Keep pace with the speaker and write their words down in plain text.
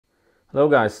Hello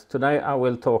guys, today I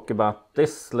will talk about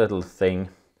this little thing,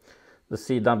 the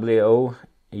ZWO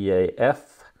EAF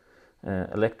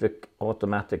electric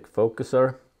automatic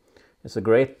focuser. It's a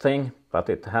great thing, but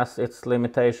it has its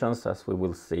limitations, as we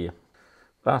will see.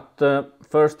 But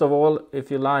first of all, if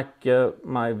you like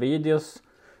my videos,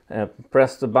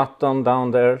 press the button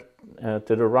down there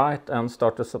to the right and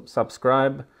start to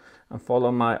subscribe and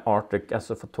follow my Arctic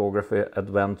astrophotography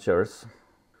adventures.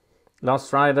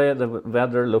 Last Friday the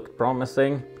weather looked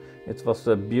promising. It was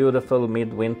a beautiful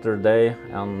midwinter day,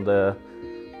 and the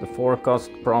forecast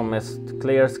promised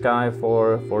clear sky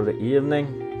for the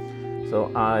evening. So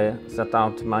I set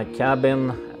out to my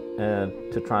cabin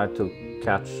to try to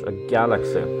catch a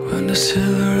galaxy. When the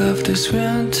silver of these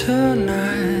winter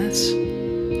nights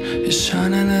is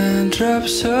shining in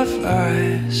drops of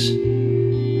ice,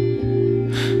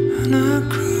 and I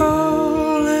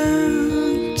crawl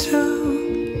into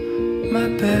my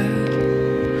bed,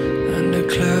 and the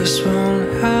clouds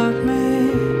won't help me,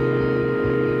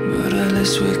 but at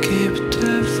least we keep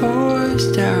the voice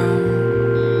down.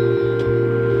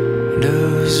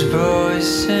 Those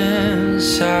voices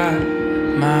inside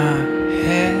my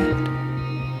head.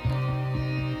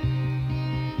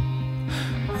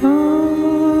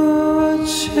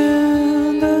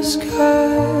 Watching the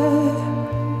sky,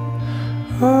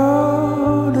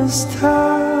 all the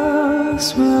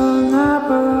stars we'll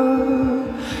never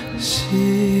see,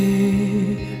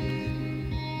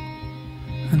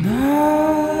 and I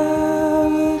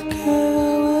will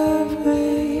carry with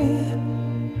me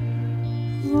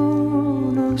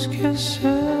all those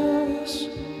kisses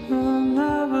we'll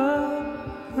never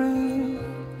bring.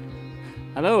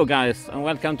 Hello guys, and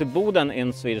welcome to Boden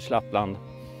in Swedish Lapland.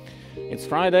 It's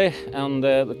Friday and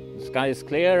the sky is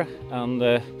clear, and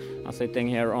I'm sitting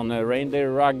here on a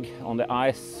reindeer rug on the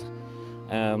ice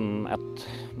at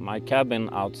my cabin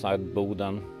outside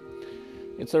Boden.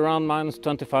 It's around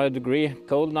 -25 degrees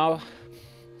cold now,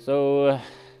 so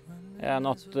yeah,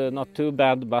 not too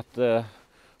bad, but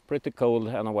pretty cold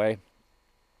anyway.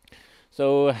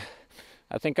 So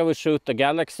I think I will shoot the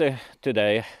Galaxy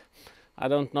today. I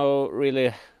don't know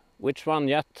really which one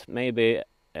yet, maybe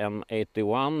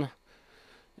M81,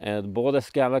 the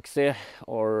Bodes Galaxy,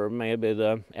 or maybe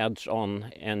the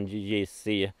Edge-On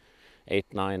NGC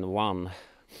 891.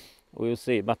 We'll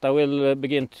see, but I will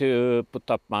begin to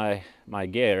put up my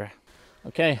gear.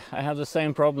 Okay, I have the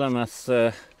same problem as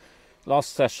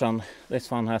last session.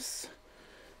 This one has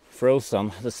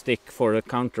frozen the stick for the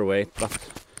counterweight, but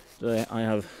today I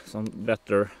have some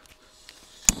better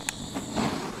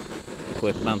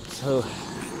equipment. So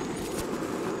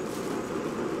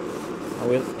I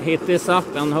will heat this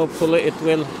up and hopefully it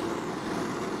will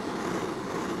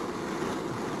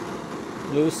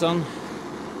loosen.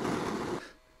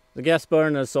 The gas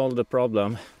burner solved the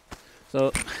problem.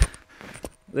 So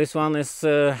this one is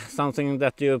something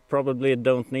that you probably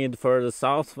don't need further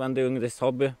south when doing this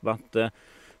hobby, but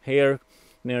here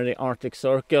near the Arctic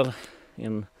Circle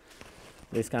in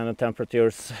these kind of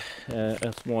temperatures,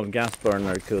 a small gas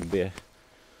burner could be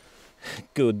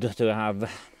good to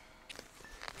have.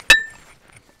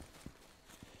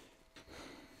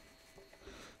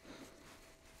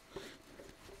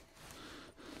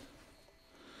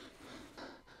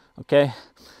 Okay,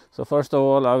 so first of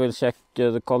all I will check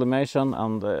the collimation,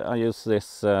 and I use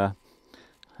this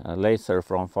laser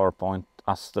from Farpoint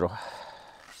Astro.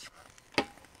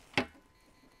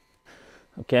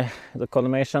 Okay, the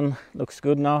collimation looks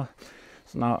good now.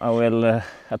 So now I will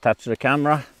attach the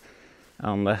camera,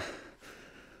 and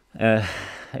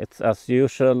it's as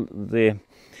usual the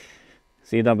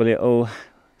ZWO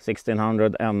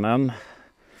 1600 mm.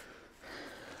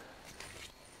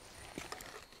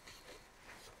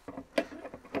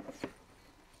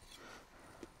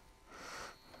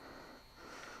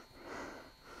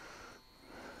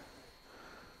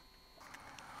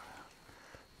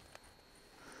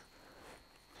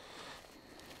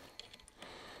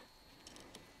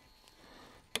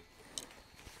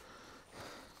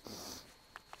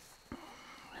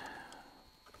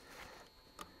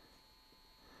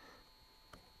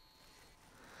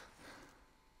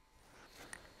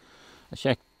 I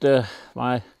checked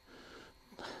my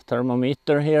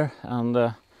thermometer here,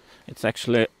 and it's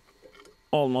actually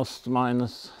almost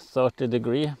 -30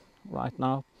 degrees right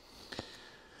now,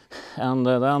 and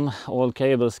then all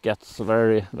cables gets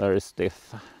very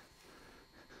stiff,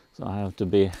 so I have to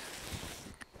be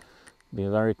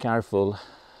very careful.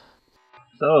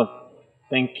 So I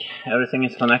think everything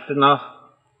is connected now,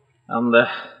 and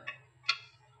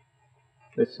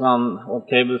this one of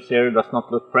cables here does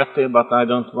not look pretty, but I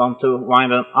don't want to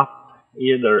wind them up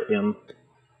either in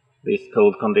these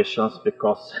cold conditions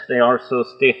because they are so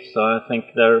stiff, so I think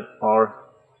there are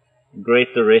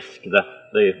greater risk that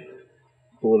they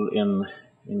pull in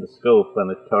the scope when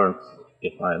it turns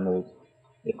if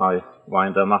I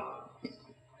wind them up.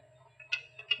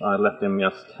 I let them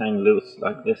just hang loose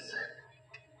like this.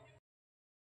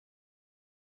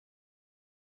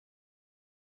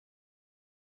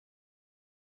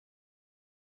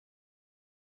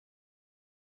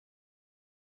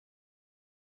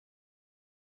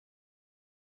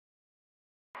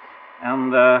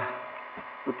 And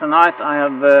for tonight I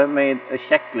have made a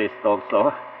checklist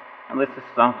also, and this is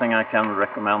something I can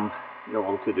recommend you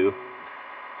all to do.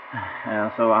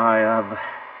 So I have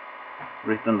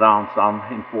written down some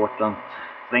important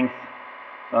things,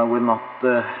 so I will not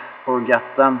forget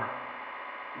them,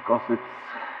 because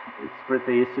it's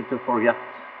pretty easy to forget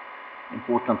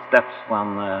important steps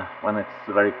when it's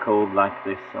very cold like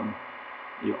this and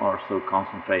you are so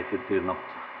concentrated to not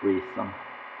freeze them.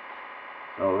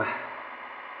 So,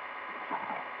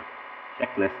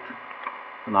 checklist,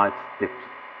 tonight's tips.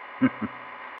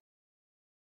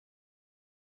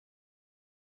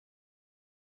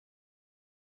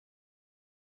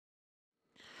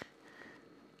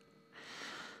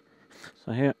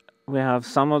 So here we have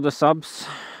some of the subs.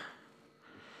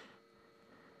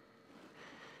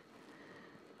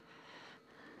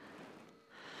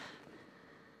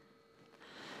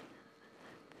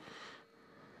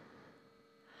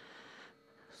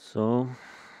 So,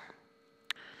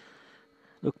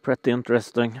 look pretty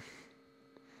interesting.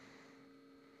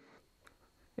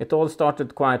 It all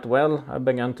started quite well. I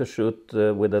began to shoot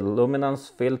with a luminance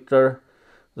filter.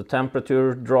 The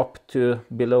temperature dropped to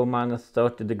below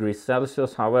 -30 degrees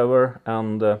Celsius, however,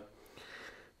 and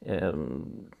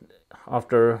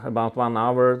after about 1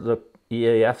 hour the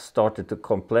EAF started to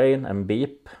complain and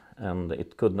beep, and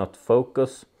it could not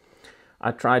focus.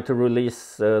 I tried to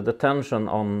release the tension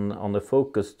on the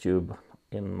focus tube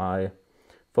in my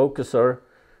focuser,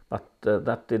 but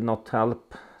that did not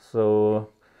help. So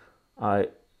I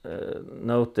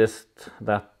noticed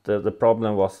that the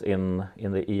problem was in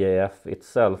the EAF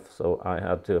itself, so I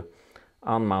had to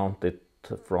unmount it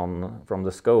from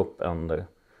the scope and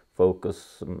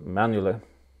focus manually.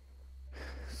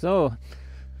 So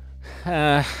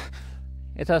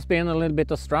it has been a little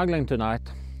bit of struggling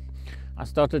tonight. I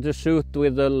started to shoot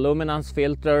with the luminance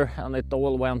filter and it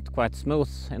all went quite smooth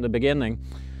in the beginning.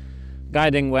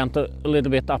 Guiding went a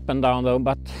little bit up and down though,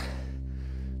 but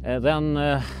then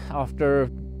after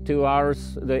 2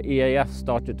 hours the EAF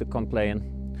started to complain,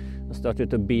 started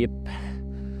to beep,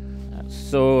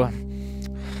 so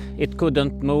it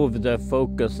couldn't move the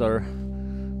focuser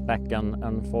back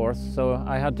and forth, so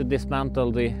I had to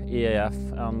dismantle the EAF,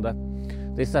 and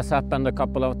this has happened a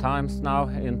couple of times now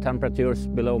in temperatures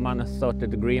below -30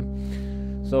 degrees.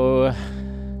 So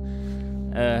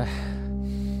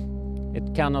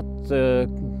it cannot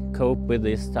cope with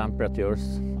these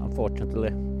temperatures,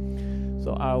 unfortunately.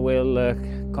 So I will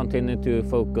continue to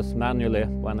focus manually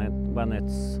when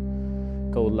it's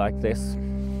cold like this.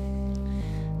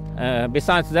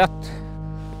 Besides that,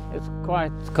 it's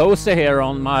quite cozy here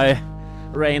on my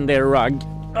reindeer rug.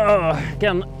 I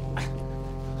can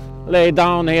lay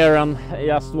down here and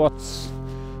just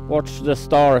watch the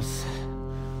stars.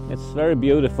 It's very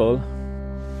beautiful.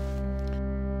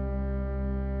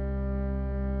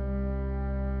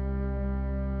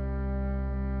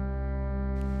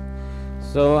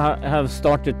 So I have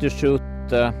started to shoot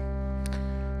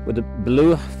with the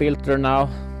blue filter now,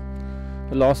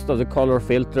 the last of the color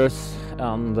filters,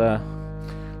 and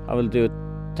I will do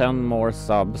 10 more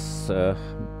subs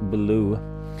blue,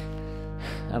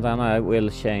 and then I will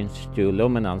change to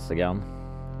luminance again.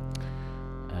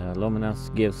 Luminance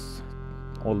gives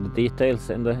all the details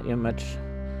in the image,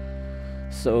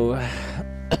 so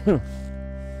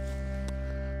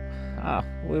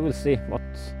we will see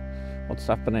what's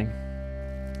happening.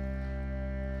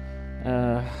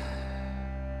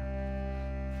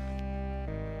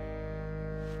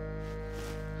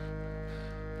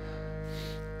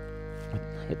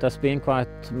 It has been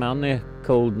quite many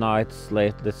cold nights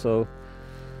lately, so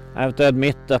I have to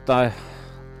admit that I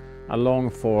long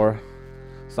for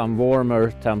some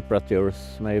warmer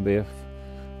temperatures, maybe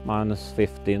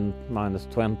 -15,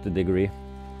 -20 degree.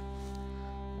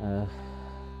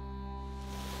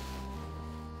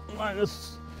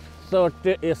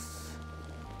 -30 is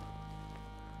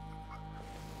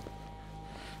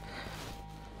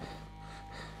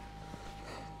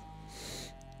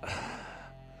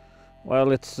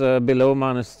well, it's below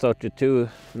 -32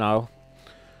 now,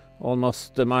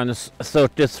 almost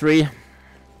 -33.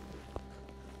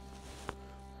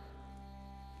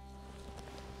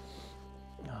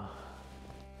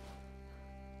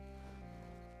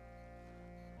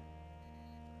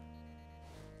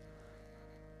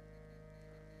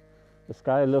 The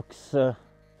sky looks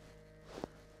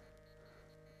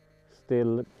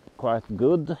still quite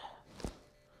good.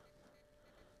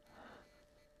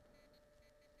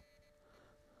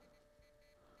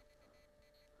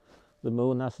 The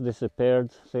moon has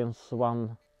disappeared since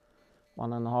one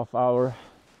and a half hour.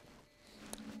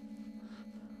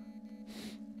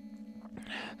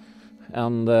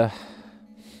 And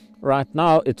right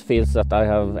now it feels that I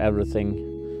have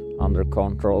everything under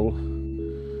control.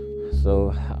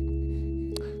 So,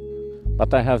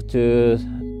 but I have to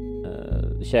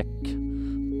check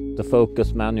the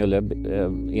focus manually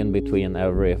in between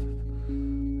every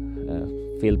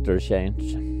filter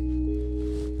change.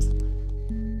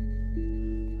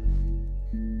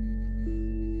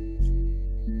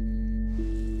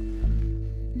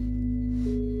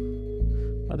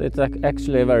 But it's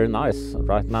actually very nice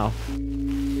right now.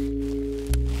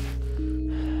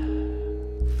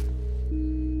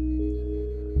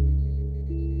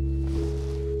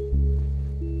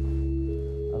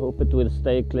 I hope it will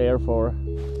stay clear for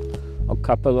a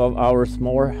couple of hours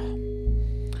more.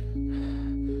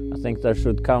 I think there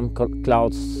should come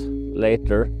clouds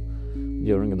later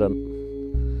during the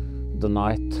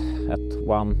night at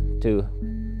 1-2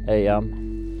 a.m.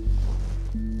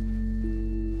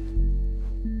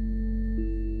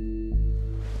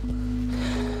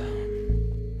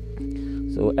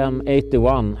 So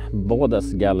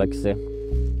M81 Galaxy.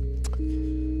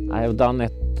 I have done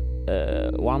it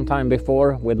one time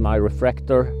before with my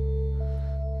refractor.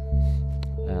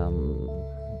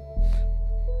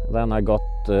 Then I got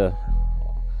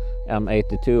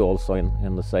M82 also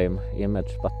in the same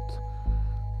image,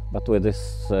 but with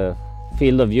this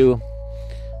field of view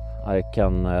I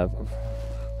can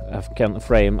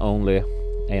frame only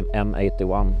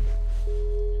M81.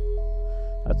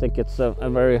 I think it's a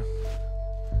very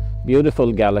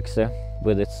beautiful galaxy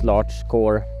with its large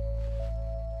core.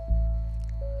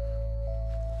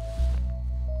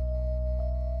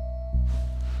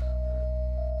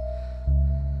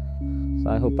 So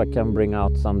I hope I can bring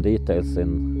out some details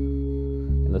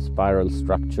in the spiral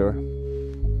structure.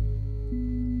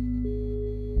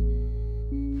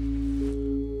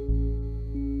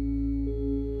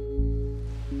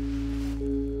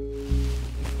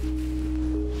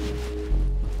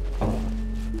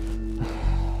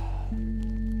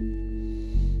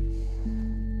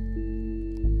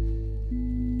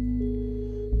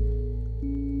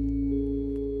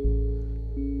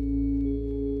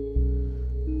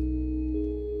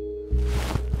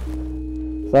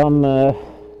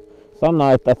 Some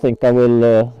night I think I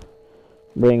will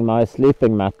bring my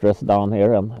sleeping mattress down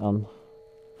here and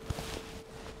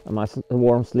my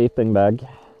warm sleeping bag.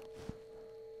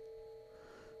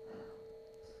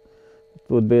 It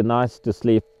would be nice to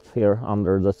sleep here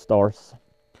under the stars.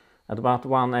 At about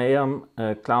 1 a.m.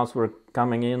 Clouds were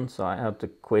coming in, so I had to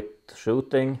quit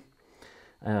shooting.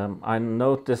 I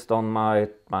noticed on my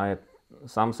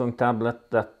Samsung tablet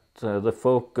that the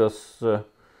focus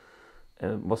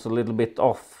was a little bit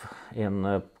off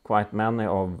in quite many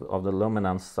of the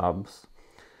luminance subs.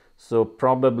 So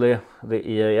probably the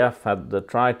EAF had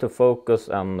tried to focus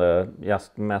and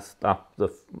just messed up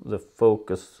the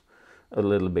focus a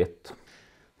little bit.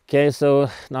 Okay, so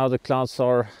now the clouds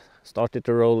are started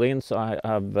to roll in, so I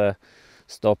have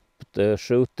stopped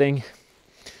shooting.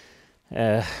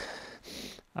 I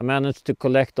managed to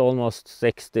collect almost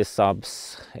 60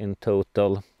 subs in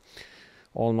total,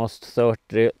 almost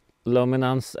 30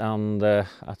 luminance, and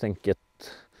I think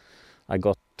I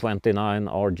got 29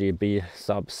 RGB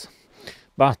subs.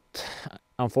 But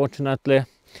unfortunately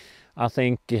I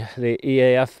think the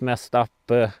EAF messed up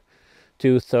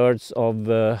 2/3 of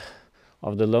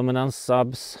the luminance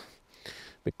subs,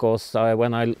 because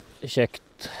when I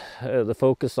checked the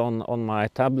focus on my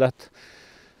tablet,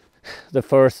 the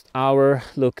first hour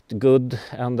looked good,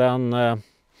 and then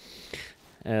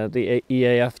the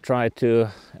EAF tried to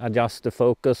adjust the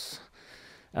focus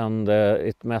and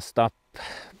it messed up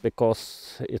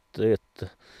because it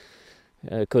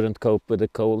couldn't cope with the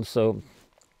cold. So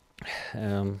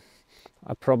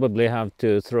I probably have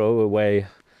to throw away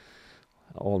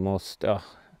almost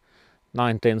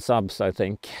 19 subs, I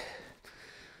think.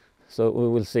 So we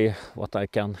will see what I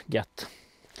can get.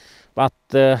 But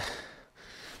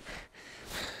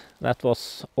that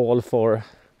was all for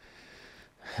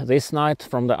this night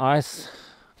from the ice.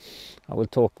 I will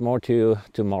talk more to you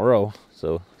tomorrow,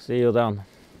 so see you then.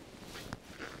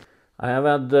 I have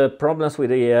had problems with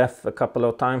the EAF a couple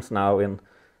of times now in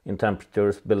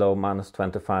temperatures below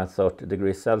 -25-30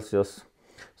 degrees Celsius.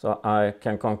 So I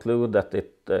can conclude that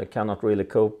it cannot really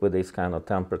cope with these kind of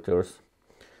temperatures.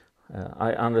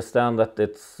 I understand that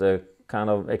it's kind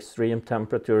of extreme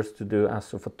temperatures to do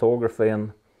astrophotography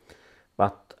in,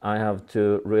 but I have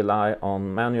to rely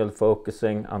on manual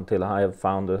focusing until I have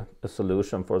found a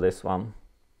solution for this one.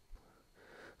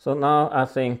 So now I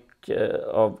think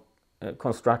of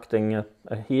constructing a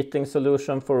heating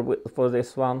solution for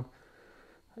this one.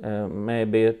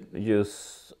 Maybe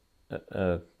use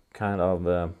a kind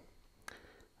of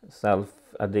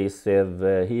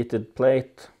self-adhesive heated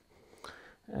plate,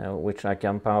 which I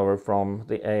can power from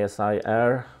the ASI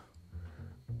air.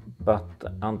 But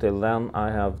until then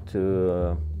I have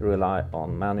to rely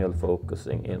on manual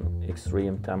focusing in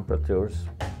extreme temperatures.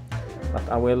 But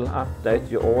I will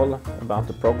update you all about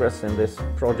the progress in this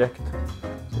project.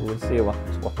 So we'll see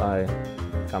what I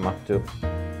come up to.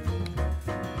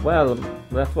 Well,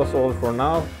 that was all for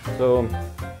now. So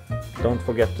don't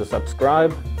forget to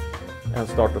subscribe and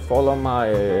start to follow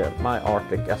my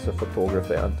Arctic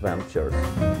astrophotography adventures.